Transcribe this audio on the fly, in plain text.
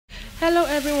Hello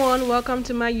everyone, welcome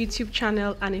to my YouTube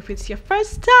channel, and if it's your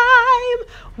first time,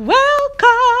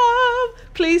 welcome.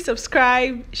 Please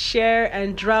subscribe, share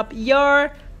and drop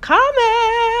your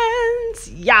comments.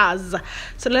 Yes,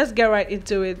 so let's get right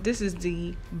into it. This is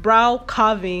the brow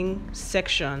carving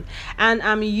section and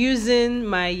I'm using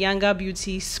my Nnma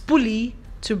Beauty spoolie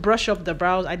to brush up the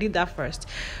brows. I did that first.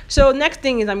 So next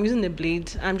thing is I'm using the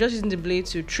blade. I'm just using the blade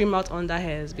to trim out under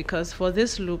hairs because for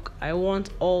this look I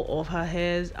want all of her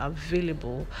hairs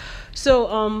available.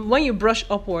 So when you brush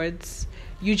upwards,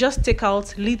 you just take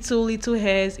out little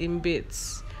hairs in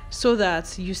bits so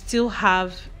that you still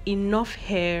have enough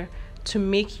hair to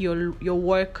make your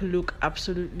work look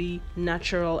absolutely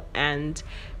natural and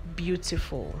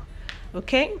beautiful.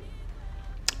 Okay,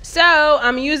 so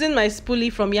I'm using my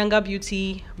spoolie from Nnma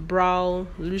Beauty brow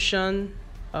lotion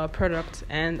product,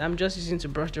 and I'm just using to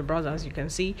brush the brows, as you can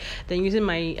see. Then using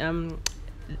my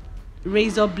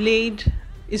razor blade.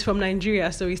 Is from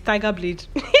Nigeria, so it's tiger blade.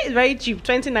 It's very cheap,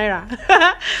 20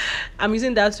 naira. I'm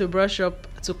using that to brush up,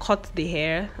 to cut the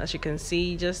hair, as you can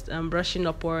see, just brushing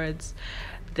upwards,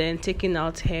 then taking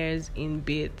out hairs in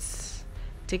bits.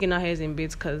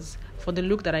 Because for the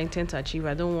look that I intend to achieve,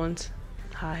 I don't want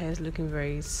her hairs looking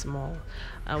very small.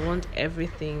 I want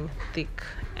everything thick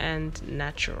and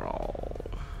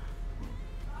natural.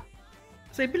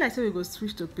 So it be like, so we go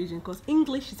switch to pidgin because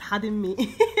English is hurting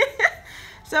me.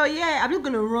 So yeah, I'm just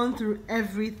gonna run through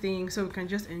everything so we can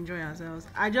just enjoy ourselves.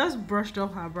 I just brushed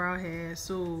up her brow hair,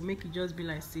 so make it just be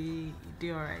like, say, you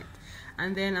did alright.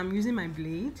 And then I'm using my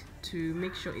blade to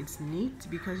make sure it's neat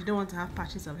because you don't want to have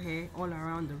patches of hair all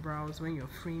around the brows when you're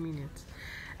framing it.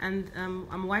 And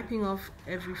I'm wiping off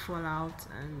every fallout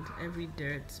and every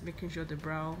dirt, making sure the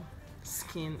brow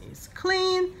skin is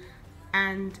clean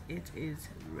and it is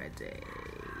ready.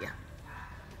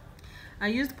 I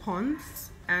used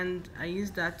Pond's and I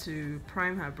used that to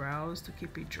prime her brows to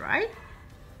keep it dry.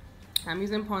 I'm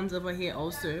using Pond's over here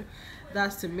also.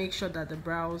 That's to make sure that the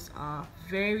brows are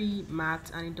very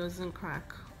matte and it doesn't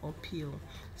crack or peel.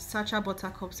 Sacha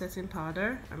Buttercup setting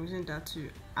powder, I'm using that to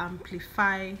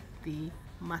amplify the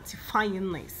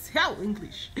mattifyingness. Hell,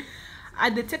 English.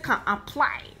 I take and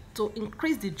apply to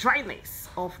increase the dryness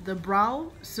of the brow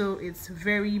so it's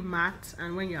very matte,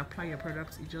 and when you apply your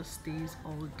products it just stays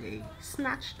all day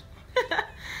snatched.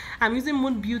 I'm using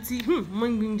Mood Beauty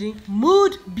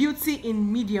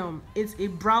in medium. It's a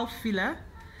brow filler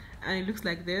and it looks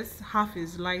like this. Half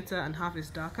is lighter and half is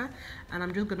darker, and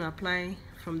I'm just going to apply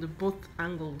from the both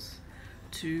angles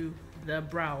to the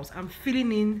brows. I'm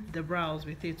filling in the brows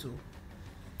with it too.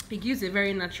 It gives a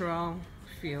very natural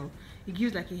feel. It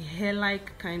gives like a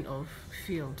hair-like kind of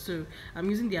feel. So I'm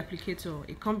using the applicator.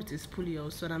 It comes with a spoolie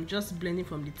also, and I'm just blending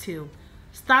from the tail.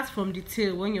 Start from the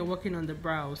tail when you're working on the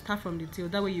brows. Start from the tail.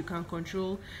 That way you can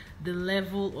control the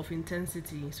level of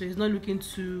intensity, so it's not looking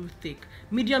too thick.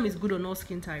 Medium is good on all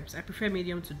skin types. I prefer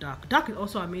medium to dark. Dark is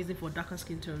also amazing for darker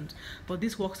skin tones, but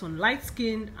this works on light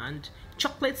skin and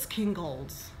chocolate skin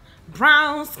girls.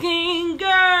 Brown skin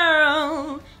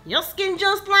girl, your skin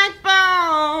just like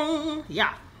bone.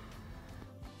 Yeah.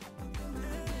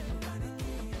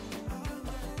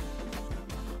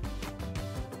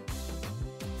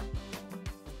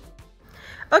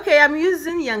 Okay, I'm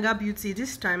using Nnma Beauty.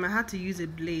 This time I had to use a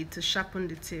blade to sharpen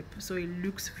the tip so it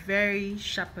looks very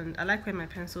sharpened. I like when my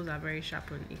pencils are very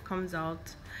sharpened. It comes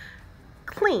out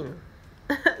clean.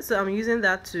 So I'm using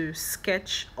that to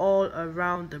sketch all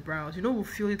around the brows. You know, we'll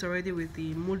feel it already with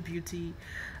the Mood Beauty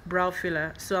brow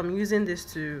filler. So I'm using this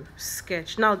to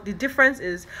sketch. Now the difference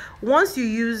is once you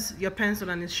use your pencil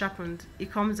and it's sharpened, it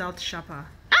comes out sharper.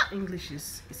 English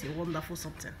is a wonderful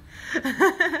something.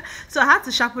 So I had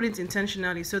to sharpen it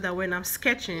intentionally so that when I'm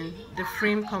sketching, the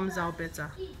frame comes out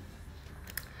better.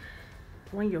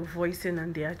 When you're voicing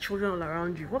and there are children all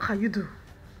around you, what can you do?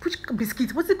 Which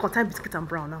biscuit? What's it contain biscuit and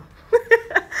brown now?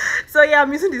 So yeah,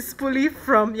 I'm using this spoolie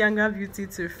from Nnma Beauty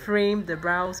to frame the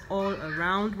brows all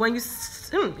around. When you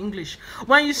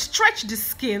when you stretch the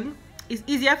skin, it's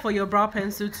easier for your brow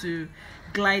pencil to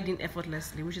glide in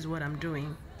effortlessly, which is what I'm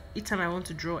doing. Each time I want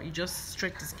to draw, you just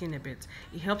stretch the skin a bit.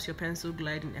 It helps your pencil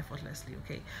glide in effortlessly.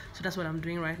 Okay, so that's what I'm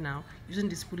doing right now, using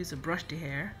the spoolie to brush the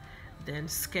hair, then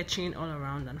sketching all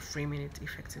around and framing it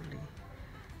effectively.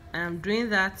 And I'm doing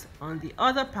that on the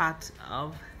other part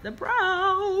of the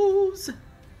brows.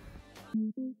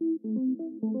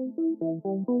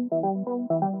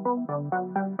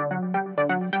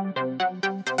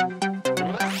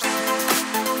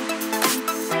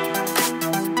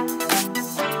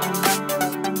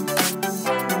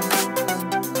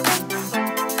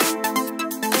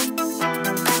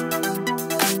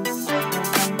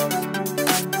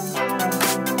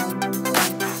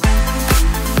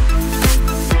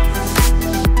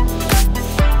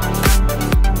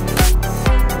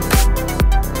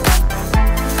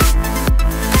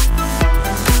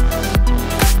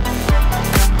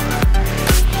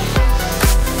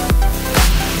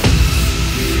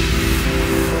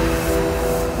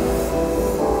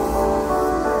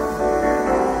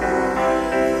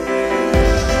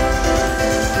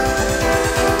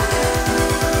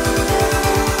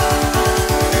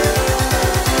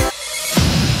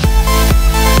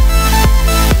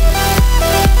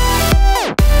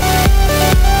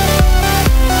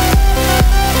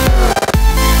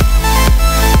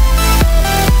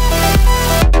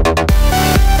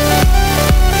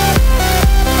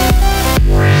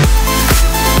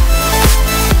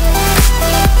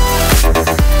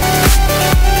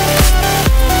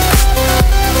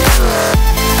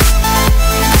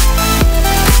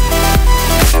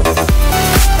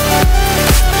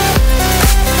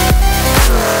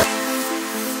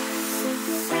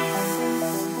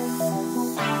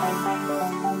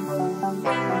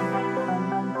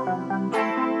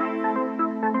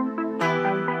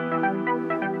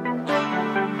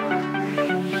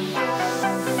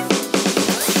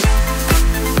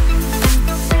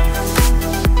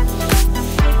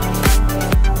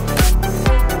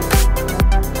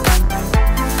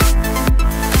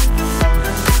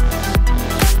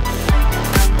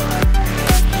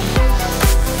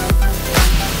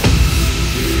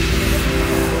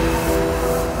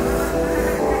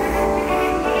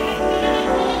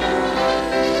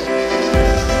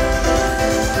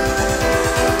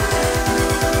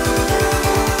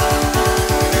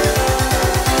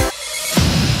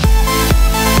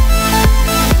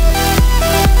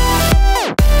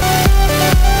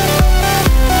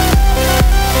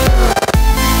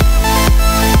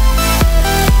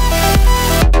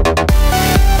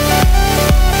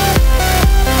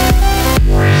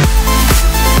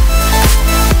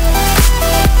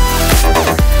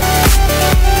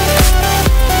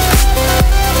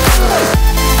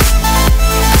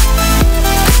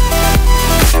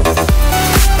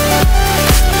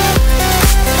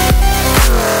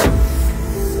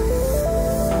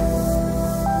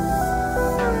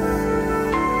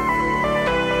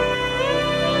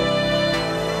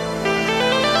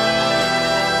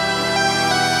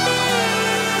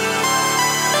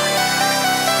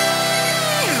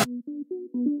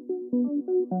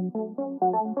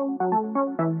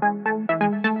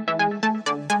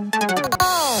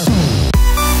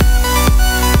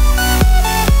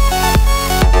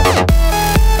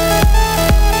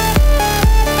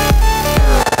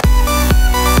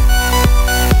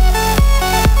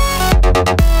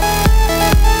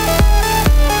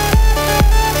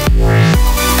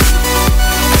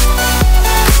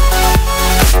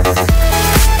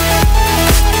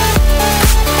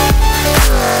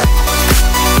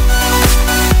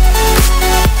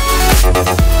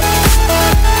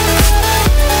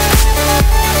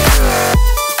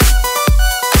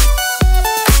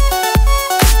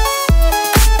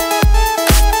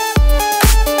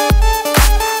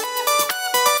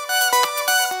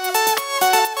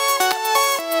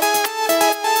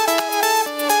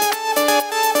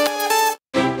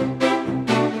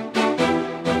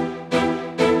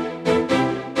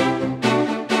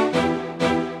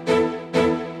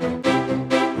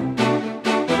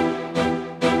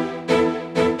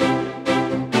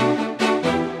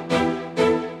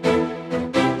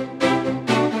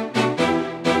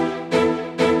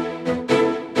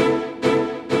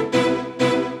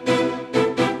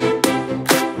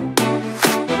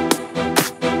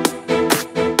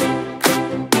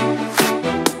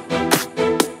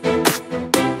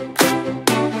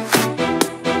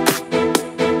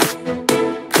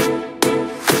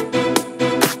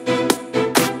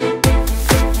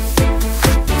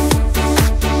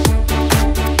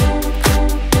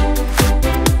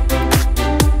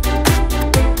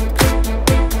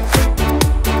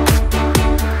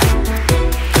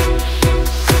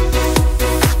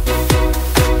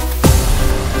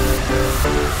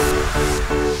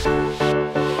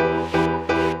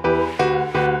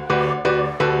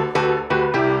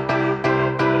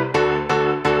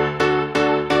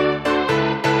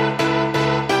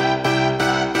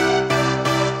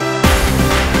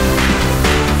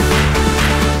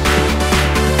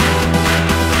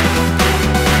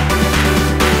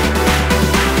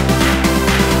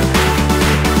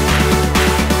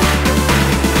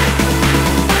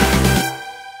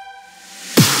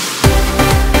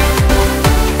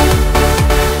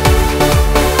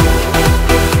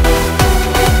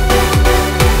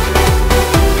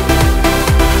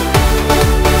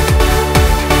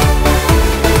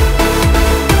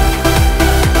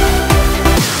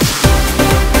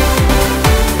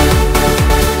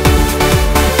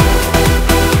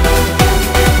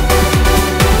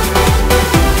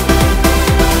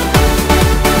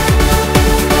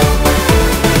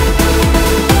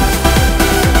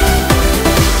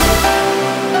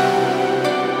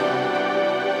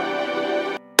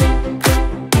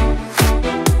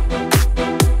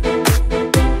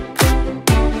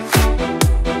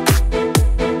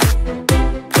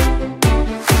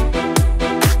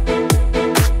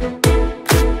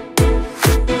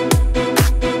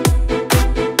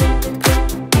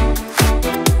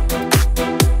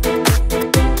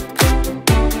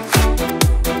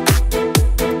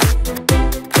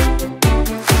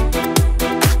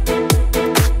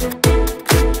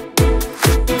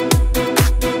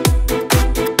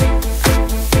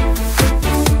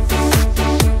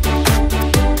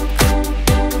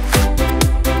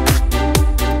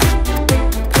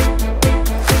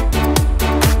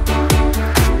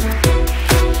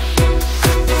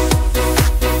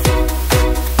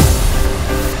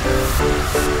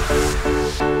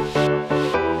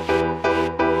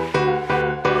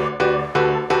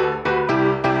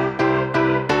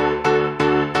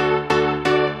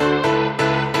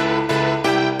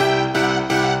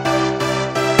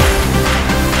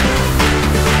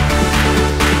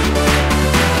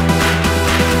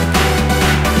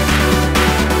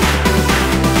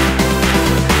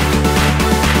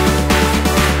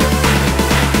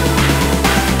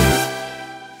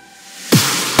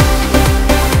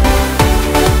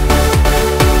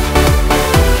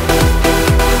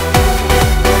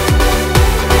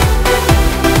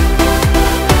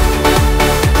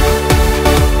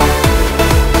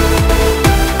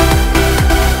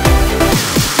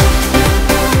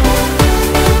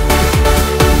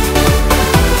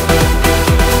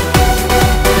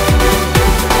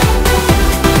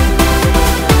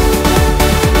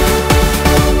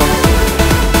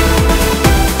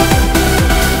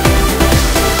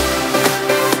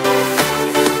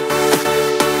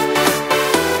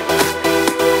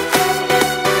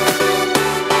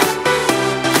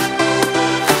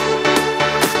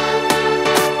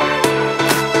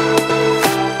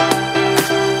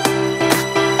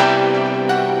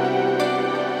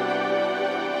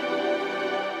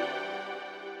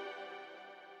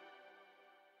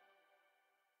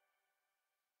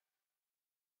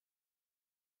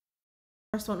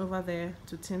 First one over there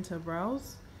to tint her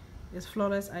brows, It's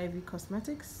Flawless Ivy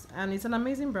Cosmetics, and it's an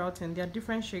amazing brow tint. There are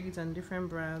different shades and different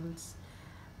brands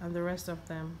and the rest of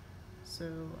them. So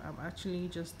I'm actually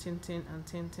just tinting and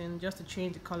tinting just to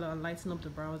change the color and lighten up the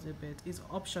brows a bit. It's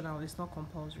optional, it's not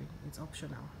compulsory, it's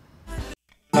optional.